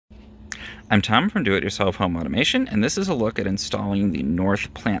I'm Tom from Do It Yourself Home Automation, and this is a look at installing the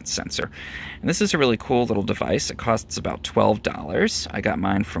North Plant Sensor. And this is a really cool little device. It costs about $12. I got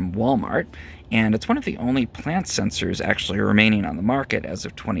mine from Walmart, and it's one of the only plant sensors actually remaining on the market as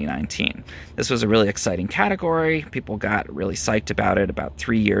of 2019. This was a really exciting category. People got really psyched about it about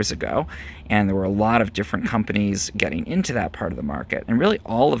 3 years ago, and there were a lot of different companies getting into that part of the market, and really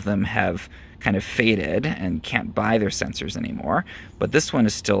all of them have kind of faded and can't buy their sensors anymore, but this one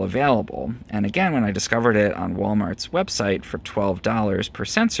is still available. And again, when I discovered it on Walmart's website for $12 per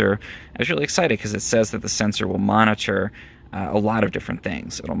sensor, I was really excited because it says that the sensor will monitor a lot of different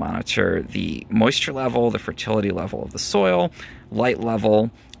things. It'll monitor the moisture level, the fertility level of the soil, light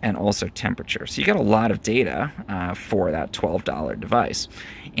level, and also temperature. So you get a lot of data for that $12 device.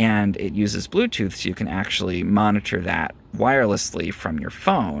 And it uses Bluetooth, so you can actually monitor that wirelessly from your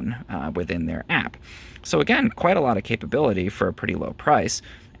phone within their app. So again, quite a lot of capability for a pretty low price.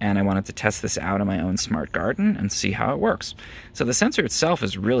 And I wanted to test this out in my own smart garden and see how it works. So the sensor itself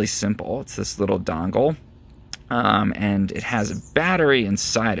is really simple. It's this little dongle. And it has a battery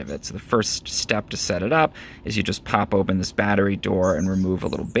inside of it. So the first step to set it up is you just pop open this battery door and remove a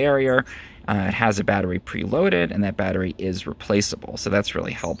little barrier. It has a battery preloaded, and that battery is replaceable, so that's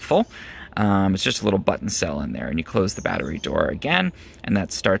really helpful. It's just a little button cell in there, and you close the battery door again, and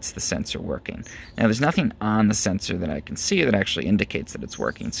that starts the sensor working. Now, there's nothing on the sensor that I can see that actually indicates that it's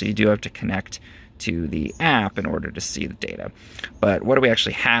working, so you do have to connect to the app in order to see the data. But what do we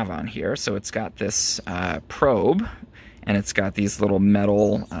actually have on here? So it's got this probe, and it's got these little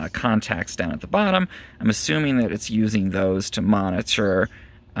metal contacts down at the bottom. I'm assuming that it's using those to monitor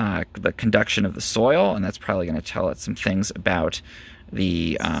the conduction of the soil, and that's probably going to tell it some things about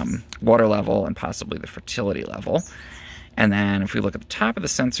the water level and possibly the fertility level. And then if we look at the top of the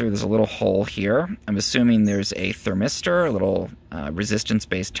sensor, there's a little hole here. I'm assuming there's a thermistor, a little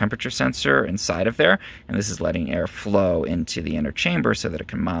resistance-based temperature sensor inside of there, and this is letting air flow into the inner chamber so that it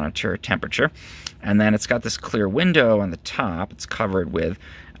can monitor temperature. And then it's got this clear window on the top. It's covered with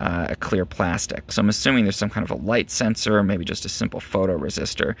a clear plastic. So I'm assuming there's some kind of a light sensor, maybe just a simple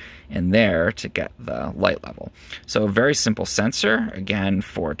photoresistor in there to get the light level. So a very simple sensor, again,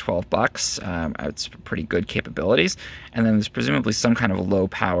 for 12 bucks. It's pretty good capabilities. And then there's presumably some kind of a low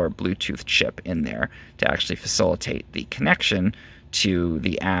power Bluetooth chip in there to actually facilitate the connection to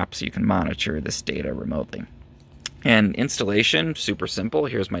the app so you can monitor this data remotely. And installation, super simple.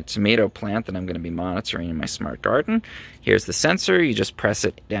 Here's my tomato plant that I'm going to be monitoring in my smart garden. Here's the sensor. You just press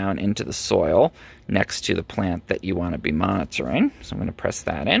it down into the soil next to the plant that you want to be monitoring. So I'm going to press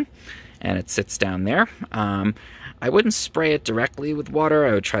that in, and it sits down there. I wouldn't spray it directly with water.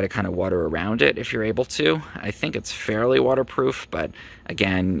 I would try to kind of water around it if you're able to. I think it's fairly waterproof, but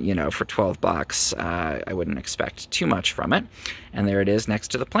again, you know, for 12 bucks, I wouldn't expect too much from it. And there it is next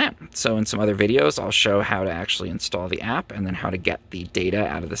to the plant. So in some other videos, I'll show how to actually install the app and then how to get the data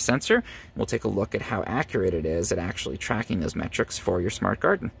out of the sensor. We'll take a look at how accurate it is at actually tracking those metrics for your smart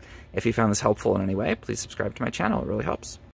garden. If you found this helpful in any way, please subscribe to my channel. It really helps.